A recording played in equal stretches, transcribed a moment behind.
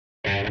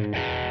Here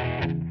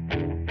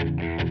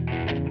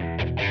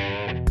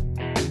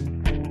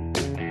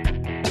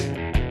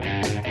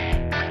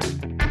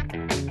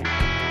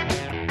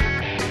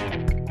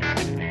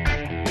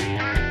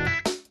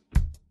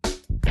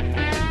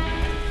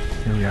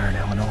we are in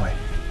Illinois.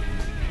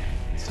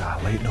 It's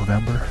late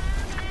November.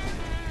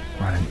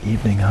 We're on an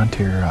evening hunt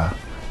here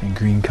in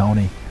Greene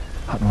County,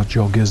 hunting with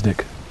Joe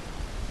Gizdick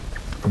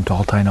from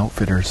Tall Tine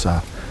Outfitters.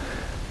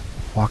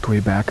 Walked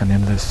way back on the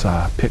end of this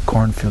pit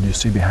cornfield you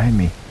see behind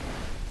me.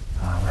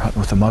 We're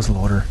hunting with a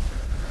muzzleloader.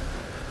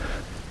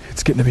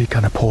 It's getting to be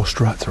kind of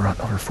post-rut, so we're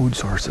hunting over food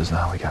sources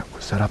now. We got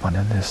set up on the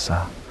end of this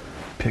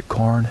pit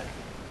corn.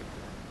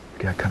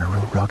 We got kind of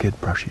real rugged,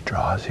 brushy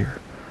draws here,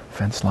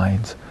 fence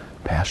lines,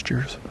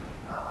 pastures.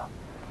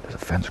 There's a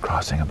fence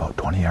crossing about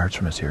 20 yards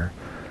from us here.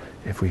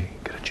 If we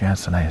get a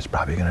chance tonight, it's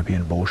probably going to be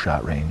in bow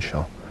shot range,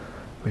 so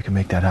we can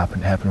make that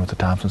happen with the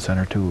Thompson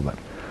Center too. But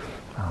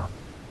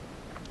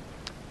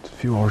it's a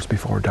few hours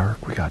before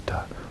dark. We got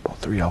about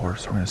 3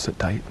 hours, so we're going to sit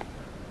tight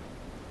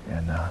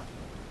and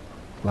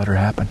let her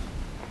happen.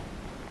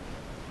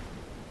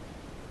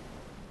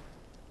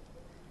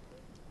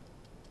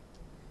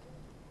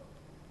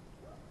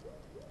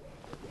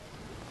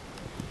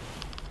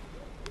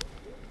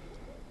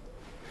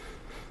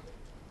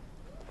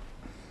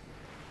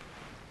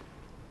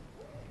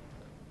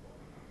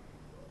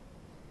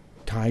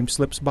 Time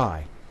slips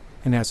by,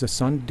 and as the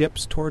sun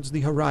dips towards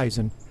the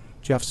horizon,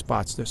 Jeff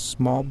spots this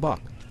small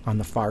buck on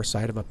the far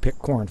side of a pit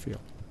cornfield.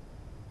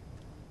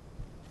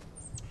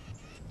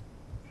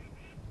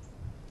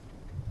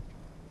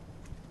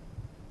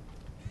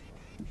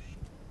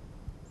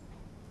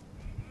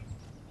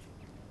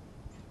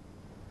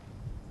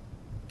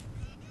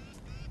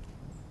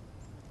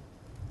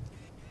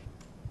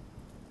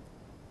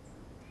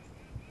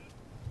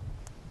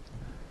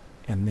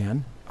 And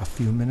then, a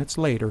few minutes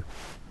later,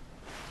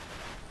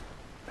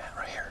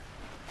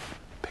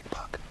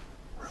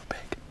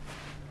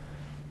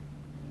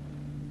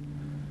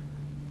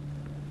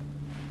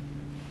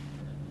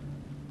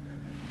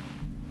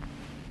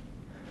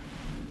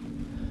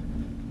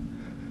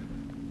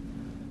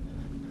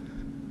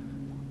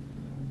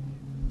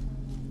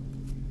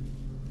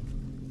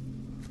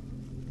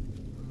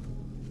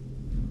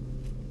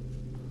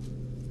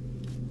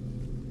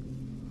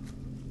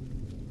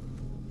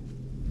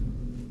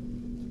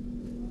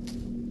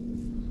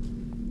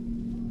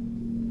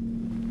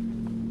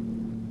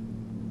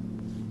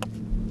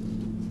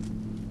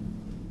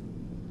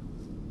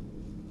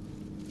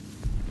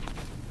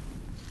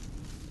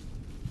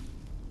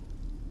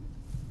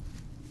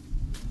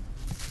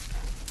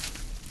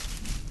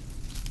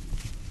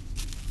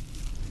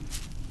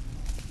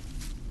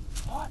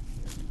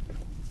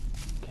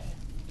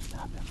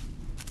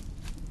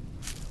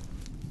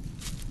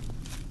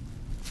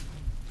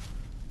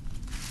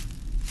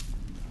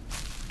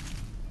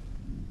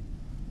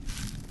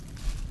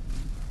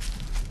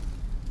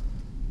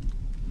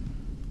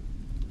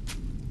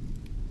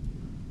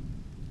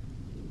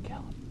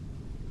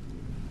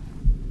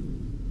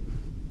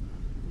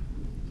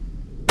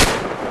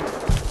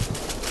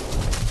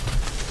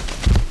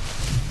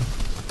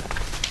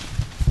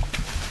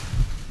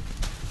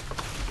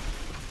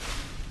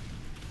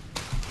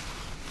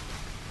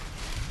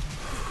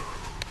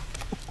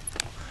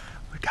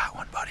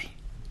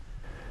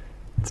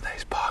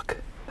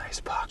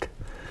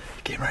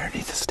 right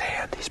underneath the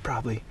stand. He's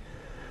probably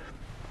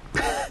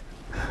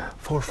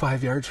 4 or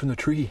 5 yards from the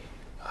tree.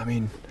 I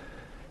mean,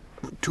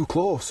 too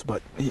close,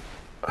 but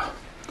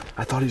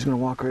I thought he was going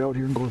to walk right out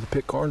here and go to the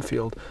pit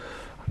cornfield.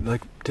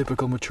 Like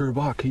typical mature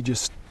buck, he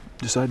just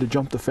decided to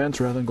jump the fence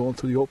rather than going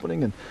through the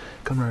opening and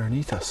come right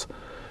underneath us.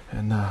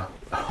 And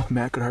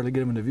Matt could hardly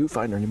get him in the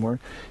viewfinder anymore.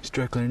 He's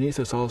directly underneath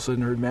us. All of a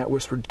sudden, I heard Matt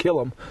whispered,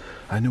 "Kill him."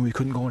 I knew he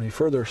couldn't go any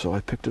further, so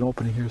I picked an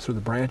opening here through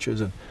the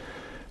branches and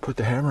put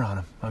the hammer on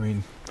him. I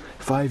mean,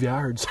 5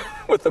 yards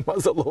with the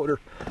muzzle loader.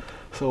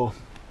 So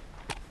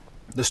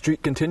the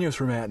streak continues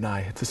for Matt and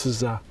I. This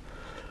is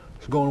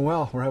it's going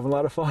well. We're having a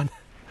lot of fun.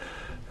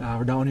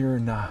 We're down here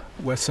in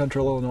west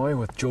central Illinois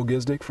with Joe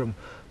Gizdick from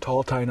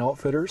Tall Tine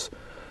Outfitters.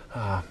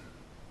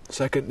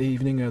 Second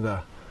evening of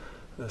the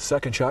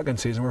second shotgun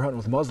season. We're hunting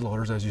with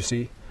muzzleloaders, as you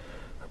see.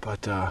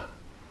 But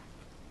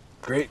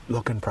great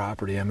looking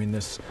property. I mean,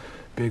 this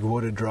big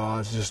wooded draw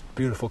is just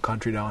beautiful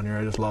country down here.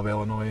 I just love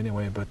Illinois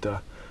anyway.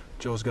 But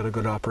Joe's got a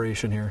good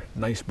operation here.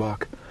 Nice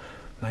buck.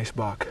 Nice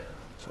buck.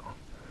 So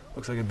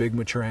looks like a big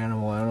mature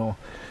animal. I don't know.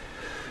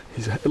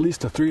 He's at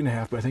least a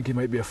 3.5, but I think he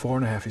might be a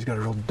 4.5. He's got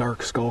a real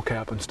dark skull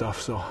cap and stuff.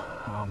 So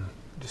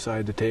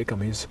decided to take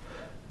him. He's a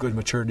good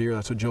mature deer.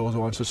 That's what Joe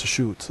wants us to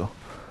shoot. So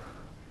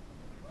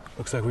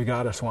looks like we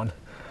got us one.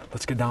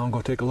 Let's get down and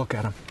go take a look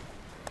at him.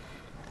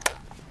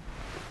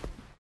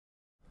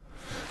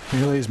 Here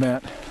he lays,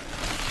 Matt.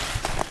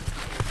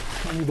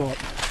 Only about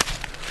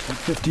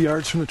 50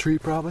 yards from the tree,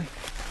 probably.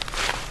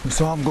 We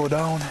saw him go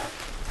down.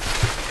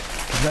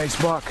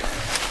 Nice buck.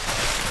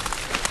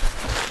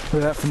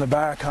 Look at that from the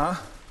back, huh?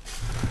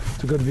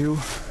 It's a good view.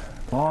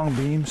 Long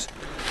beams.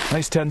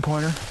 Nice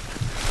 10-pointer.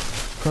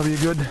 Probably a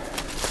good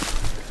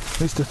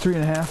At least a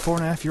 3.5,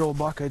 4.5-year-old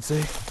buck, I'd say.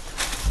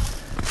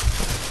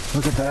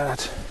 Look at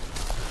that.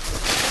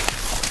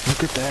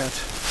 Look at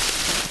that.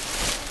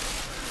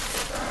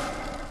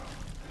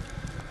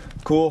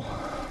 Cool.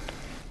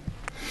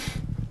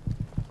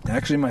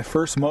 Actually, my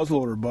first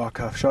muzzleloader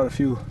buck. I've shot a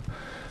few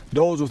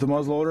does with the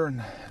muzzleloader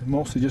and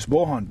mostly just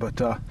bow hunt, but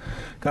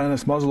kind of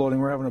this muzzleloading,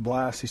 we're having a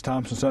blast. These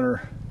Thompson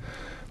Center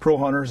pro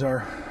hunters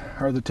are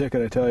the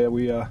ticket, I tell you.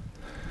 We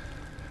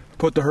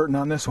put the hurting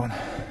on this one.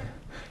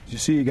 As you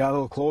see, he got a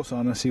little close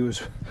on us. He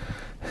was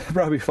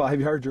probably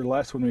 5 yards or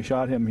less when we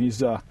shot him.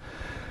 He's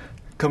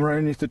come right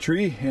underneath the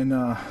tree, and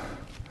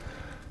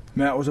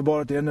Matt was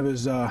about at the end of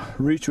his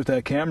reach with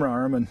that camera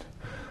arm, and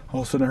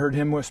all of a sudden I heard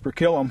him whisper,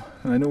 "Kill him,"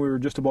 and I knew we were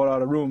just about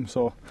out of room,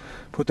 so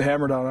put the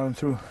hammer down on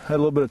him. Had a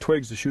little bit of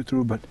twigs to shoot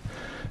through, but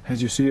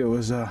as you see, it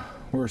was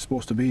where it's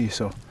supposed to be,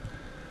 so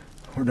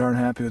we're darn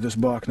happy with this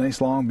buck.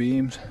 Nice long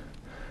beams,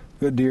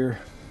 good deer.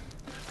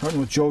 Hunting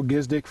with Joe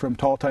Gizdick from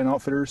Tall Tine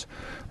Outfitters.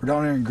 We're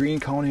down here in Greene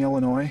County,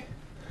 Illinois.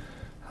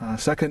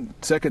 Second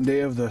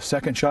day of the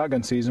second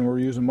shotgun season. We're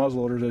using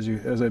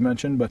muzzleloaders, as I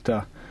mentioned, but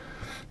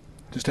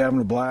just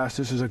having a blast.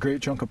 This is a great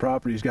chunk of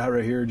property he's got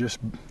right here, just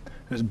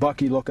as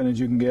bucky looking as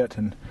you can get,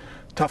 and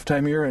tough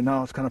time of year right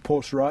now. It's kind of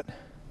post rut.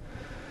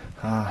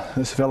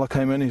 This fella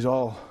came in, he's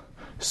all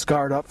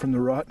scarred up from the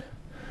rut,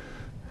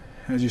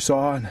 as you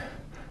saw, and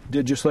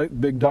did just like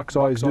big ducks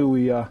always do.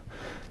 We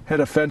had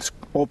a fence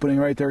opening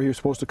right there he was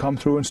supposed to come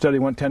through. Instead, he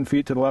went 10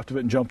 feet to the left of it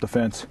and jumped the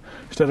fence.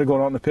 Instead of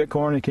going out in the pit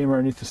corn, he came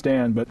underneath the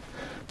stand, but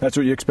that's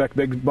what you expect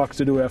big bucks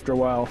to do after a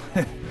while.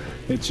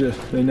 It's just,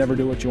 they never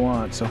do what you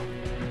want, so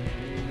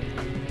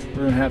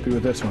we're happy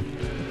with this one.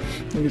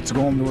 He gets to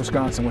go home to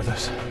Wisconsin with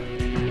us.